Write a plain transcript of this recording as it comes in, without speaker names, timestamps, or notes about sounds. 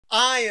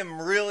I am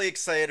really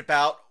excited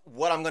about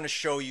what I'm going to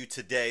show you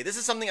today. This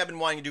is something I've been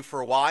wanting to do for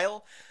a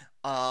while,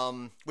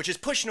 which is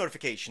push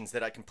notifications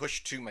that I can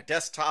push to my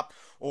desktop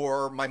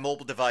or my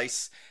mobile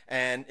device,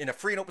 and in a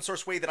free and open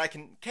source way that I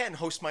can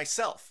host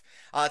myself.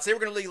 Today we're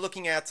going to be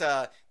looking at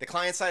the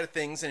client side of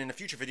things, and in a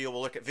future video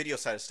we'll look at video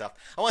side of stuff.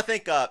 I want to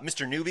thank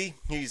Mr. Newbie.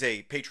 He's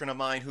a patron of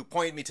mine who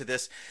pointed me to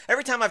this.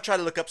 Every time I've tried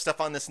to look up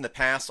stuff on this in the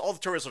past, all the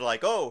tutorials are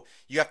like, oh,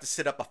 you have to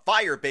set up a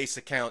Firebase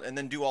account and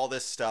then do all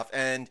this stuff,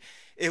 and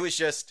it was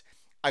just,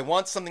 I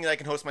want something that I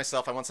can host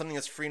myself. I want something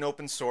that's free and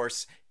open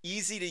source,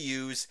 easy to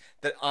use,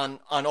 that on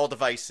all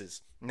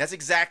devices. And that's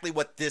exactly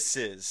what this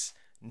is.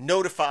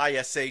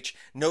 ntfy,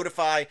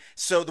 Notify.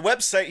 So the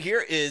website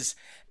here is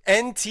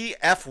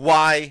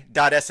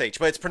ntfy.sh,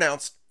 but it's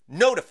pronounced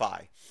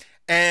Notify.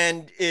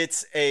 And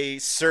it's a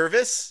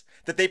service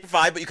that they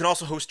provide, but you can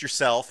also host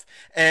yourself.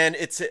 And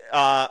it's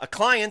a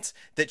client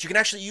that you can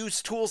actually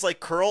use tools like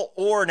curl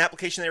or an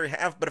application they already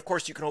have, but of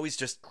course you can always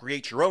just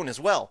create your own as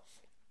well.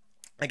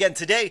 Again,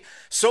 today,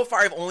 so far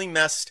I've only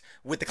messed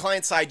with the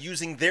client side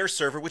using their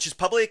server, which is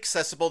publicly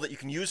accessible that you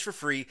can use for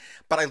free,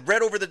 but I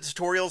read over the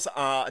tutorials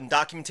and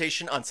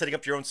documentation on setting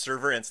up your own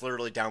server, and it's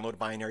literally download a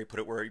binary, put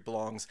it where it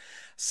belongs,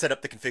 set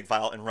up the config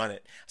file, and run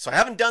it. So I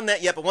haven't done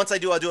that yet, but once I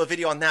do, I'll do a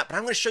video on that, but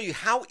I'm going to show you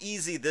how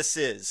easy this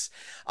is.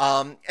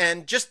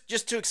 And just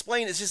to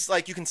explain, it's just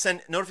like you can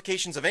send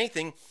notifications of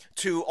anything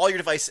to all your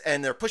device,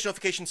 and they're push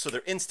notifications, so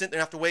they're instant, they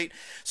don't have to wait.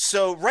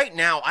 So right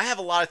now, I have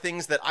a lot of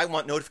things that I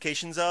want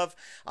notifications of,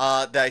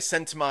 that I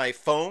send to my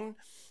phone,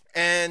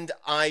 and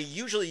I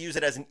usually use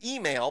it as an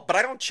email, but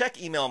I don't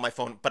check email on my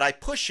phone, but I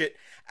push it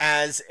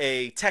as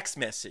a text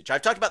message.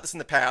 I've talked about this in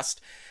the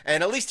past,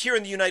 and at least here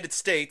in the United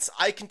States,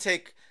 I can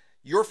take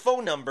your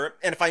phone number,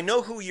 and if I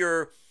know who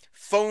your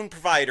phone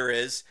provider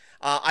is,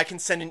 I can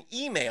send an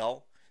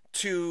email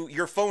to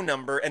your phone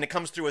number, and it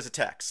comes through as a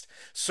text.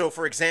 So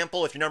for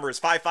example, if your number is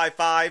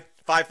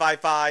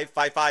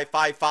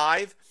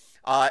 555-555-5555,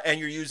 and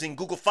you're using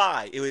Google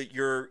Fi,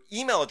 your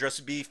email address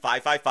would be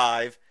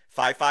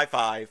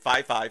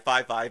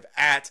 555-555-5555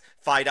 at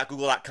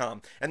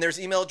fi.google.com. And there's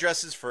email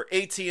addresses for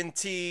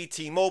AT&T,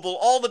 T-Mobile,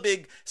 all the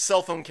big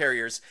cell phone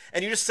carriers.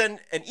 And you just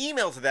send an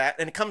email to that,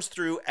 and it comes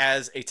through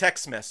as a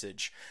text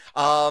message.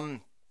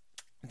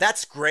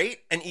 That's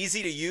great and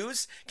easy to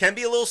use. Can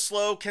be a little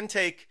slow, can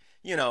take,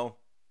 you know,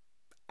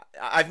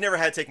 I've never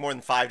had it take more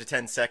than 5 to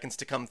 10 seconds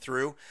to come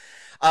through.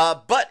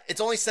 But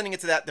it's only sending it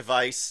to that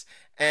device.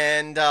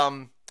 And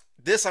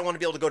this, I want to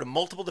be able to go to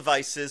multiple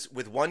devices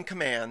with one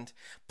command.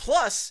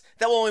 Plus,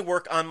 that will only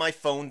work on my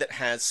phone that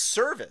has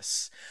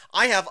service.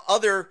 I have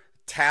other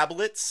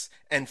tablets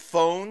and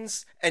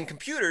phones and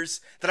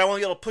computers that I want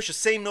to be able to push the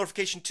same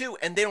notification to,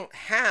 and they don't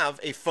have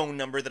a phone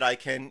number that I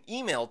can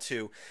email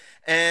to.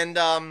 And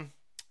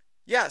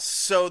yeah,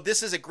 so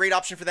this is a great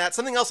option for that.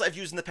 Something else I've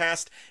used in the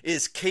past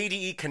is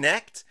KDE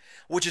Connect,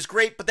 which is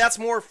great, but that's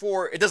more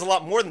for, it does a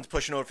lot more than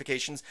push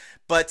notifications,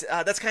 but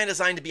that's kind of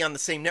designed to be on the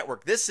same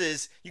network. This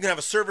is, you can have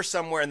a server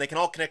somewhere and they can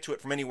all connect to it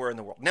from anywhere in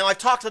the world. Now, I've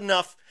talked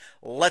enough.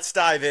 Let's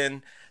dive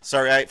in.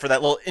 Sorry for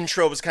that little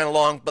intro, it was kind of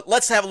long, but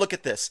let's have a look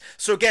at this.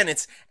 So again,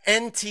 it's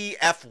ntfy.sh,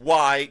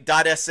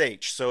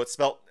 so it's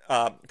spelled,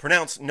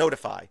 pronounced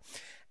Notify.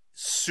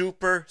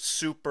 Super,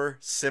 super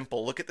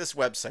simple. Look at this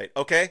website,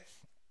 okay?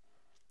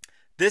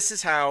 This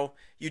is how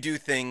you do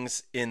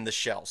things in the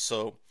shell.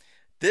 So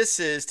this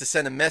is to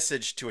send a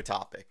message to a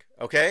topic,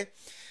 okay?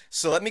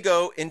 So let me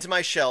go into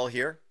my shell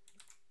here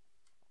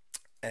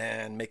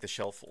and make the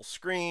shell full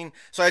screen.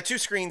 So I have two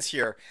screens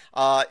here.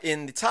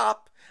 In the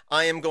top,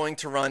 I am going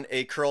to run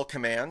a curl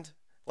command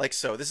like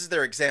so. This is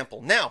their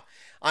example. Now,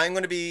 I'm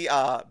going to be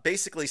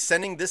basically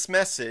sending this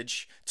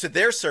message to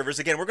their servers.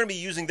 Again, we're going to be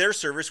using their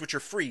servers, which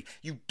are free.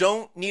 You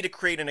don't need to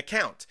create an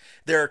account.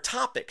 There are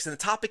topics, and the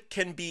topic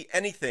can be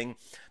anything,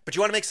 but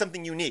you want to make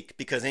something unique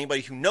because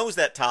anybody who knows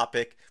that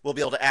topic will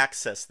be able to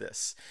access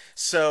this.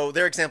 So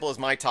their example is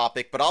my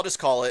topic, but I'll just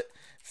call it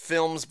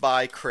Films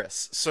by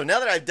Chris. So now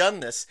that I've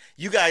done this,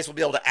 you guys will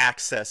be able to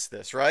access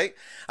this, right?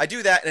 I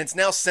do that, and it's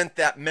now sent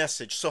that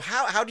message. So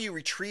how do you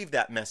retrieve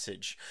that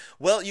message?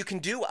 Well, you can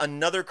do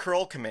another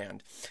curl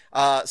command.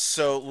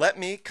 So let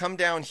me come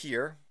down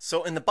here.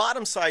 So in the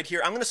bottom side here,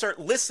 I'm going to start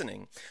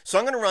listening. So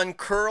I'm going to run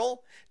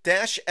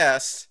curl-s,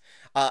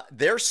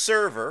 their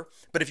server,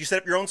 but if you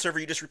set up your own server,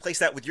 you just replace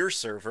that with your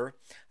server.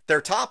 Their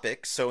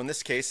topic, so in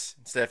this case,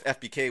 instead of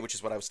FBK, which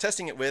is what I was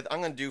testing it with, I'm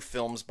going to do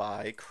Films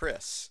by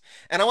Chris.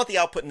 And I want the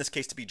output in this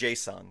case to be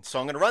JSON. So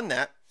I'm going to run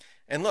that,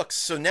 and look,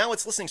 so now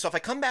it's listening. So if I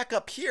come back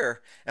up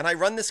here and I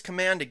run this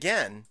command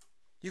again,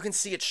 you can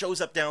see it shows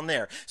up down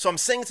there. So I'm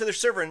saying it to their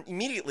server, and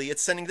immediately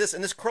it's sending this,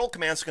 and this curl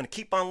command is going to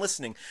keep on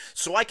listening.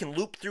 So I can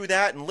loop through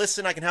that and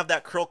listen. I can have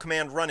that curl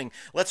command running.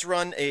 Let's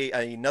run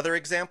another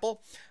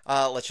example.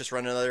 Let's just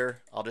run another,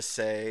 I'll just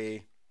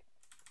say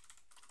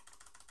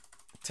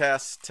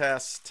test,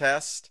 test,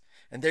 test.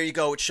 And there you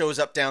go, it shows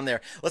up down there.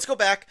 Let's go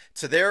back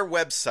to their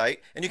website,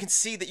 and you can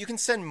see that you can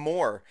send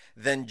more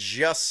than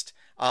just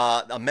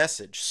a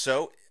message.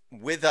 So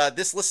with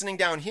this listening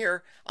down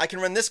here, I can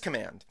run this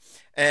command.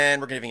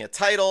 And we're giving a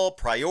title,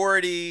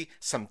 priority,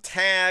 some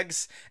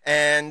tags,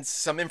 and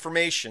some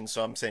information.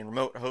 So I'm saying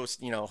remote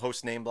host,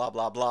 host name, blah,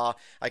 blah, blah.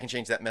 I can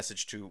change that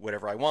message to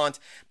whatever I want.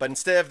 But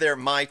instead of their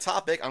my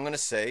topic, I'm going to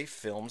say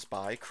films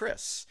by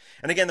Chris.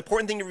 And again, the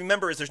important thing to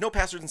remember is there's no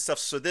passwords and stuff.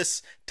 So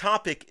this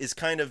topic is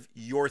kind of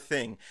your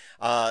thing.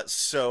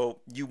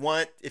 So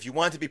if you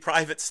want it to be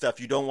private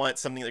stuff, you don't want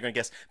something they're going to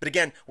guess. But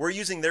again, we're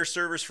using their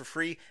servers for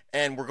free,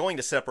 and we're going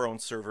to set up our own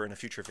server in a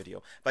future video.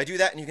 If I do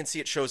that, and you can see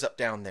it shows up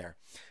down there.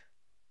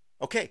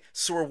 Okay,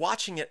 so we're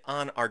watching it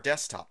on our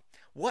desktop.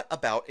 What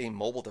about a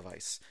mobile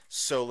device?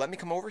 So let me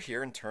come over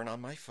here and turn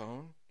on my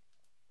phone.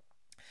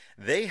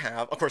 They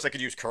have, of course, I could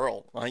use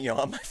curl,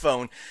 on my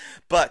phone.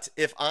 But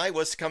if I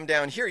was to come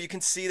down here, you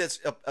can see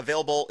that's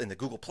available in the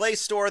Google Play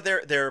Store,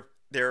 their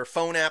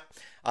phone app,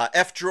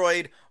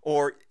 F-Droid,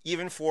 or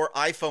even for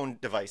iPhone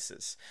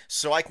devices.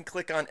 So I can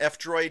click on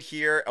F-Droid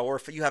here, or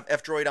if you have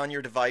F-Droid on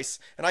your device,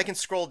 and I can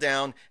scroll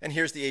down, and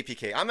here's the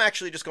APK. I'm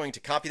actually just going to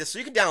copy this, so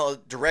you can download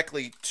it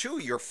directly to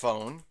your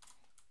phone,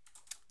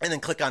 and then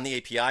click on the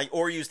API,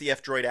 or use the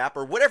F-Droid app,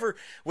 or whatever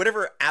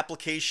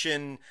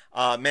application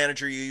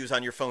manager you use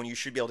on your phone, you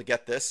should be able to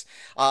get this.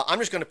 I'm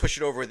just going to push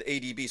it over with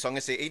ADB, so I'm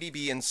going to say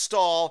ADB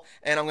install,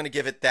 and I'm going to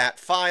give it that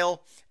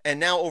file. And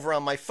now over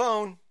on my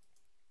phone,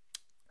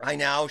 I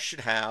now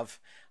should have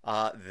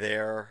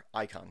their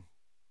icon.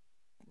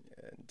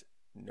 And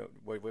no,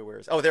 where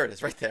is? Oh, there it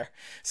is, right there.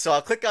 So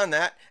I'll click on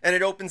that, and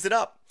it opens it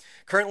up.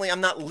 Currently, I'm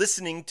not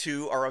listening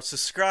to or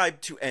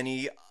subscribed to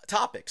any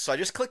topics, so I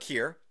just click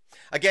here.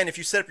 Again, if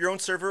you set up your own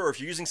server, or if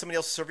you're using somebody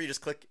else's server, you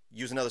just click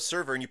use another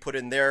server, and you put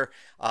in their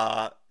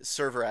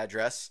server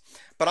address.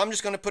 But I'm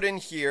just going to put in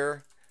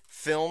here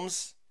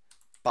films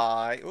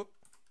by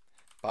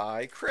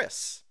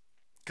Chris,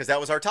 because that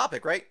was our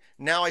topic, right?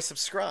 Now I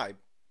subscribe.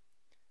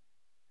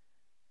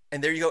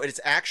 And there you go. It's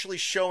actually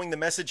showing the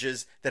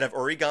messages that have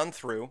already gone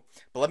through.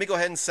 But let me go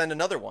ahead and send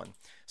another one.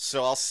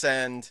 So I'll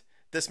send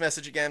this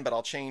message again, but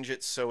I'll change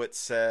it so it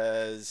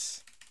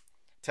says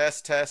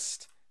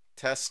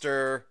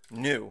tester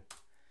new.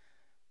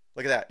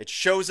 Look at that. It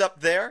shows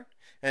up there,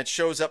 and it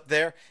shows up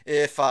there.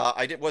 If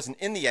wasn't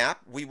in the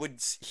app, we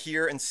would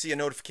hear and see a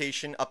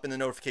notification up in the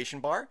notification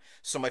bar.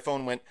 So my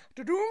phone went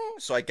doo-doo.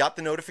 So I got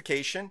the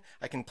notification.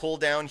 I can pull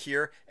down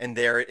here, and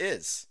there it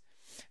is.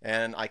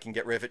 And I can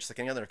get rid of it just like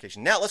any other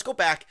notification. Now let's go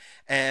back,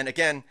 and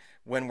again,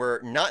 when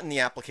we're not in the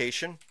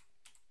application,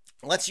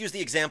 let's use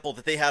the example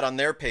that they had on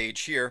their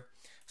page here.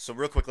 So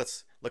real quick,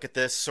 let's look at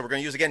this. So we're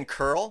going to use, again,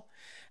 curl.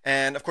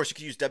 And of course, you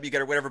could use wget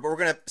or whatever, but we're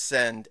going to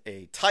send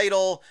a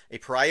title, a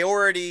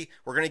priority.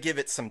 We're going to give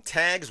it some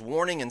tags,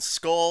 warning and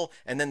skull,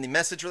 and then the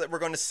message that we're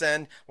going to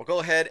send. We'll go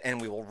ahead and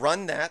we will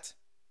run that.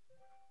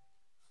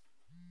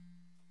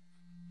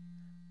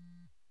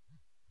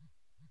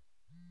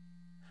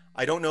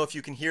 I don't know if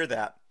you can hear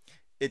that.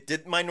 It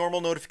did my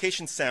normal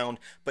notification sound,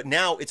 but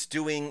now it's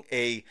doing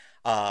it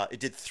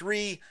did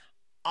 3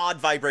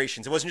 odd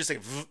vibrations. It wasn't just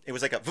like it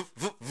was like a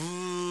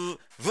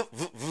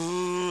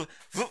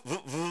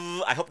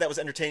I hope that was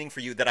entertaining for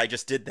you that I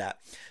just did that.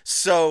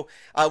 So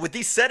with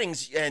these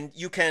settings, and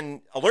you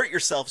can alert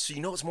yourself so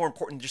you know it's more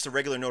important than just a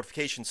regular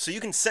notification. So you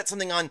can set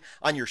something on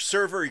your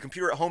server or your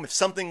computer at home. If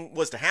something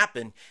was to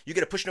happen, you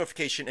get a push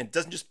notification, and it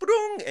doesn't just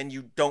boom, and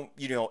you don't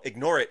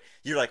ignore it.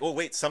 You're like, oh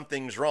wait,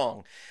 something's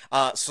wrong.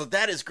 So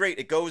that is great.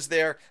 It goes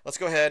there. Let's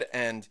go ahead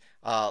and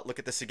look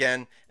at this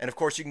again. And of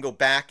course, you can go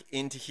back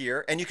into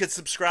here, and you could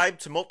subscribe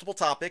to multiple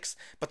topics,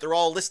 but they're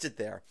all listed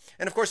there.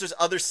 And of course, there's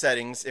other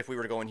settings if we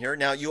were to go in here.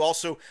 Now, you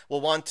also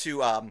will want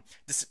to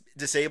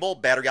disable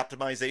battery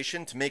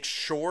optimization to make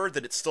sure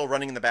that it's still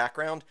running in the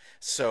background.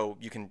 So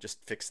you can just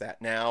fix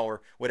that now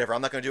or whatever.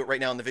 I'm not going to do it right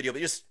now in the video,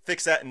 but just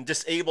fix that and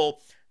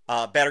disable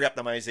battery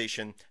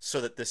optimization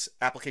so that this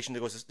application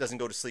doesn't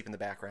go to sleep in the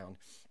background.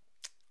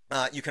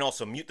 You can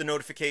also mute the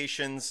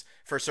notifications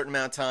for a certain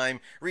amount of time,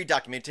 read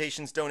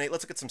documentations, donate.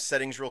 Let's look at some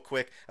settings real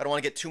quick. I don't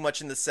want to get too much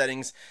into the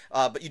settings,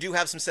 but you do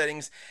have some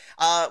settings.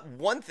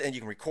 One thing, you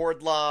can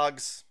record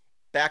logs,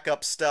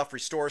 backup stuff,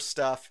 restore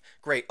stuff.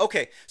 Great.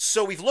 Okay,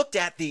 so we've looked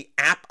at the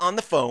app on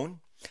the phone,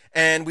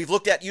 and we've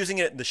looked at using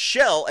it in the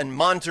shell and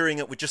monitoring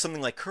it with just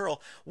something like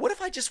curl. What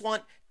if I just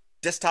want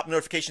desktop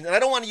notifications, and I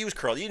don't want to use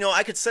curl?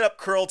 I could set up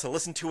curl to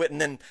listen to it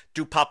and then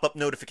do pop-up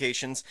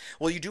notifications.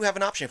 Well, you do have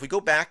an option. If we go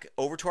back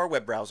over to our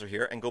web browser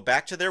here and go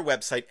back to their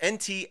website,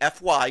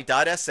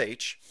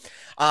 ntfy.sh,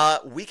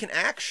 we can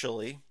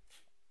actually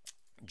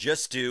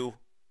just do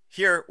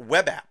here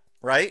web app,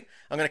 right?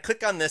 I'm going to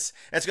click on this,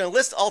 and it's going to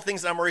list all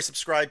things that I'm already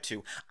subscribed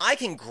to. I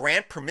can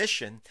grant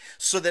permission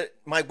so that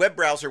my web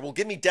browser will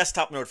give me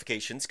desktop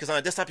notifications, because on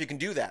a desktop you can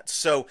do that.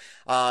 So,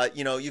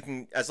 you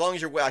can, as long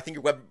as I think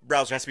your web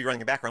browser has to be running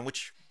in the background,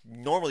 which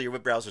normally your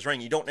web browser is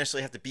running. You don't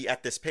necessarily have to be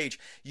at this page.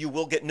 You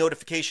will get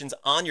notifications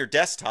on your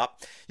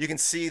desktop. You can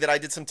see that I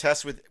did some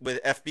tests with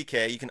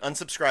FBK. You can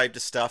unsubscribe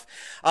to stuff.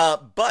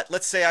 But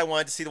let's say I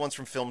wanted to see the ones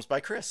from Films by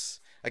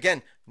Chris.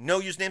 Again, no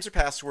usernames or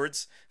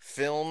passwords.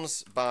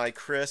 Films by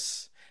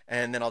Chris.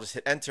 And then I'll just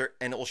hit enter,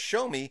 and it will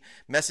show me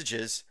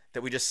messages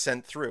that we just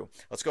sent through.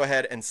 Let's go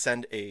ahead and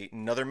send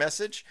another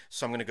message.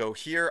 So I'm going to go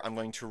here. I'm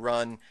going to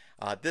run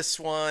this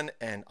one,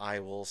 and I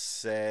will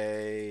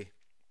say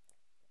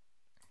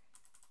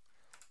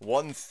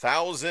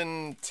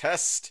 1000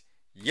 test.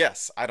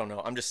 Yes, I don't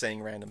know. I'm just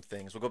saying random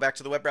things. We'll go back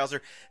to the web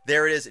browser.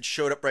 There it is. It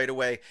showed up right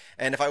away.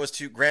 And if I was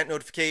to grant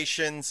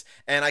notifications,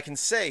 and I can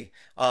say,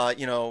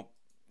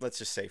 let's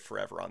just say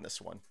forever on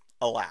this one,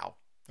 allow.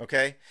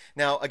 Okay.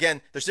 Now,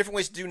 again, there's different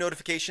ways to do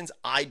notifications.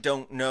 I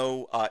don't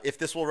know if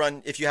this will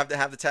run, if you have to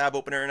have the tab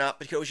open or not,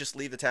 but you can always just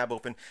leave the tab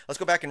open. Let's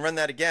go back and run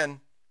that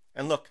again.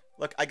 And look,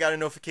 I got a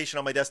notification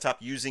on my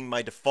desktop using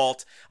my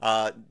default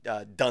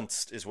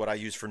Dunst is what I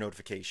use for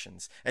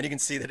notifications. And you can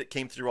see that it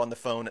came through on the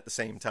phone at the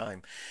same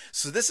time.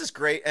 So this is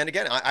great. And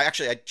again, I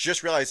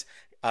just realized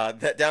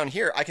that down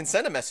here, I can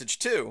send a message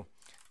too.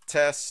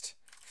 Test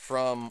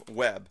from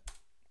web.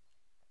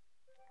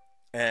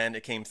 And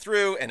it came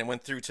through, and it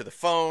went through to the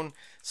phone.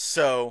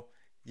 So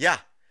yeah,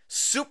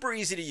 super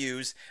easy to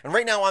use. And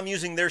right now I'm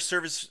using their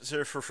service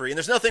for free, and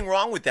there's nothing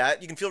wrong with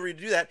that. You can feel free to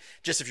do that.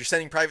 Just if you're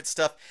sending private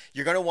stuff,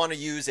 you're going to want to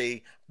use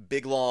a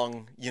big,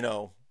 long,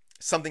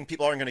 something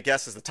people aren't going to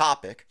guess is the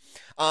topic.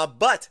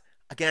 But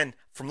again,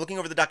 from looking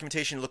over the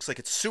documentation, it looks like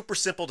it's super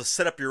simple to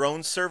set up your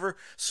own server.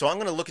 So I'm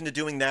going to look into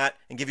doing that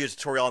and give you a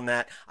tutorial on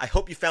that. I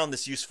hope you found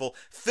this useful.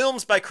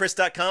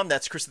 Filmsbychris.com.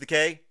 That's Chris with the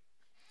K.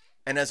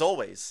 And as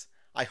always,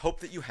 I hope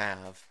that you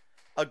have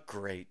a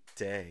great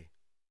day.